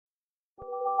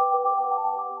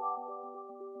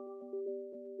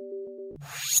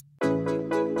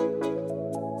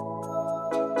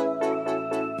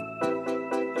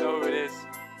know who it is.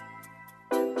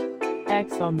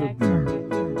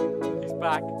 Xonthebeat. He's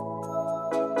back.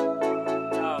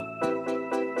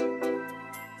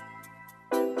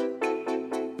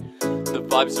 The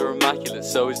vibes are immaculate,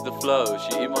 so is the flow.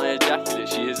 She eat my ejaculate,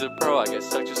 she is a pro. I get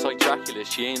sucked just like Dracula.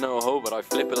 She ain't no hoe, but I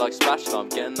flip it like spatula. I'm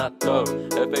getting that dough.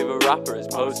 Her favorite rapper is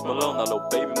Post Malone. That little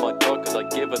baby my dog, cause I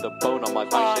give her the bone. On my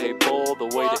back she ain't ball, the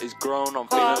way that it's grown. I'm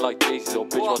feeling like Jay-Z's old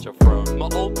bitch, watch her throne. My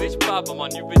old bitch bad, but my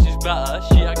new bitch is better.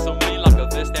 She acts on me like a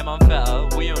this, damn I'm better.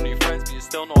 We only friends, but you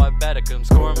still know I better. Cause I'm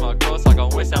scoring my goals like I'm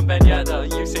Wissam Ben Yedder.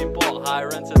 Usain Bolt, higher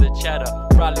into the cheddar.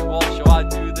 Bradley Walsh, so I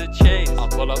do the chase. I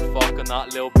pull up fuck on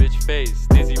that little bitch face.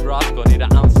 Dizzy Rascal, need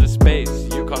an ounce of space.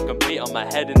 You can't compete on my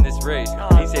head in this race.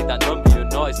 Please take that number, you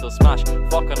know I still smash.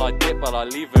 Fucking I dip, but I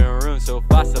leave her in room so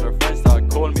fast that her friends started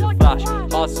calling me the Flash.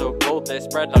 Heart so cold, they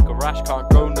spread like a rash. Can't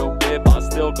grow no beard, but I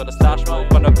still got a stash.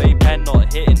 Smoke on a vape pen,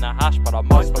 not hitting the hash, but I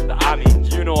might smoke the Ami.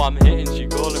 You know I'm hitting, she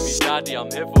calling me daddy. I'm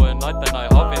here for a night, then I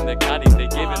hop in the caddy. They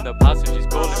giving the pass, so she's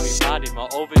calling me baddie. My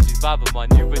old bitch is bad, but my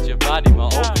new bitch is baddie. My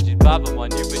old bitch is bad, but my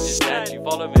new bitch is dead. She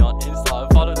follow me on Insta, I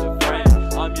follow the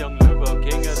friends. I'm young Lewbo,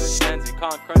 king of the stands. You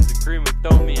can't crunch the cream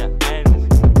without me at ends.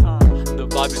 The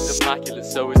vibe is immaculate,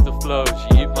 so is the flow.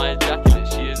 She eat my ejaculate,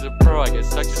 she is a pro. I get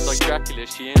sucked just like Dracula.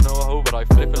 She ain't no hoe, but I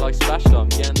flip it like spatula. I'm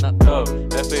getting that dough.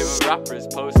 Her favorite rapper is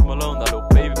Post Malone. That little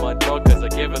baby my dog, cause I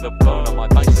give her the bone. On my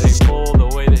back she ain't full, the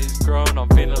way that it's grown. I'm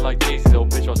feeling like Jay-Z's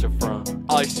old bitch, watch her throne.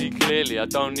 I see clearly, I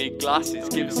don't need glasses.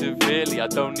 Give it severely, I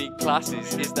don't need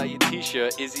classes. Is that your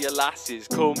t-shirt? Is it your lasses?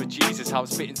 Call me Jesus, how I'm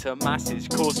spitting to masses.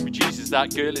 Calls me Jesus,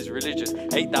 that girl is religious.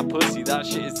 Ate that pussy, that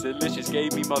shit is delicious.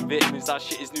 Gave me my vitamins, that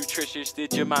shit is nutritious.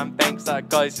 Did your man banks, that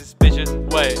guy's suspicious.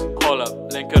 Wait, hold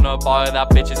up, link on a bio, that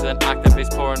bitch is an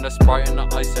activist. Pouring the Sprite and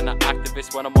the ice and an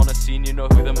activist. When I'm on a scene, you know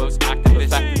who the most active is.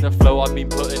 Perfecting the flow I've been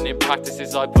putting in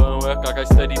practices. I put in work like I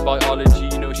study biology.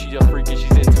 You know she's a freak and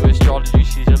she's into astrology.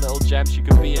 She's a little gem, she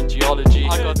could be in geology.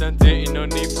 I got them dirty, no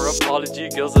need for apology.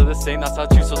 Girls are the same, that's how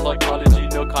juice of psychology.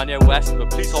 No Kanye West, but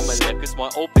please hold my lip. Cause my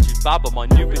old bitch is bad, but my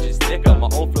new bitch is thicker. My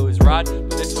old flow is rad,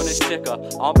 but this one is sicker.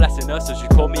 I'm blessing her, so she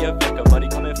call me a vicar. Money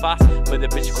coming fast, but the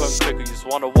bitch come quicker. You just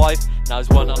want a wife, now it's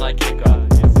one and I kick her.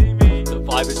 The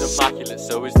vibe is immaculate,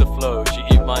 so is the flow. She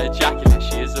eat my ejaculate,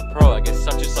 she is a pro. I get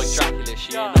sucked just like Dracula.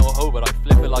 She ain't no hoe, but I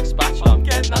flip it like spatula. I'm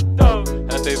getting that dough.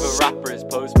 Her favorite rapper is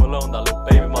Post Malone. That little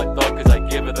baby my dog, cause I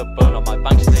give her the bone. On my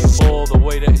bank she ain't full, the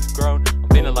way that it's grown. I'm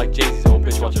feeling like Jay-Z's old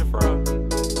bitch, watch her throne.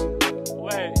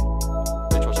 Wait,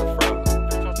 bitch, watch her throne.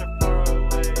 Bitch, watch her throne,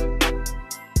 wait.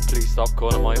 Please stop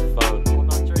calling my phone. On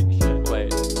that drink shit.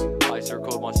 Wait, I used to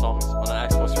record my songs on an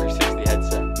Xbox 360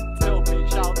 headset.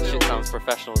 Shit sounds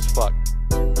professional as fuck.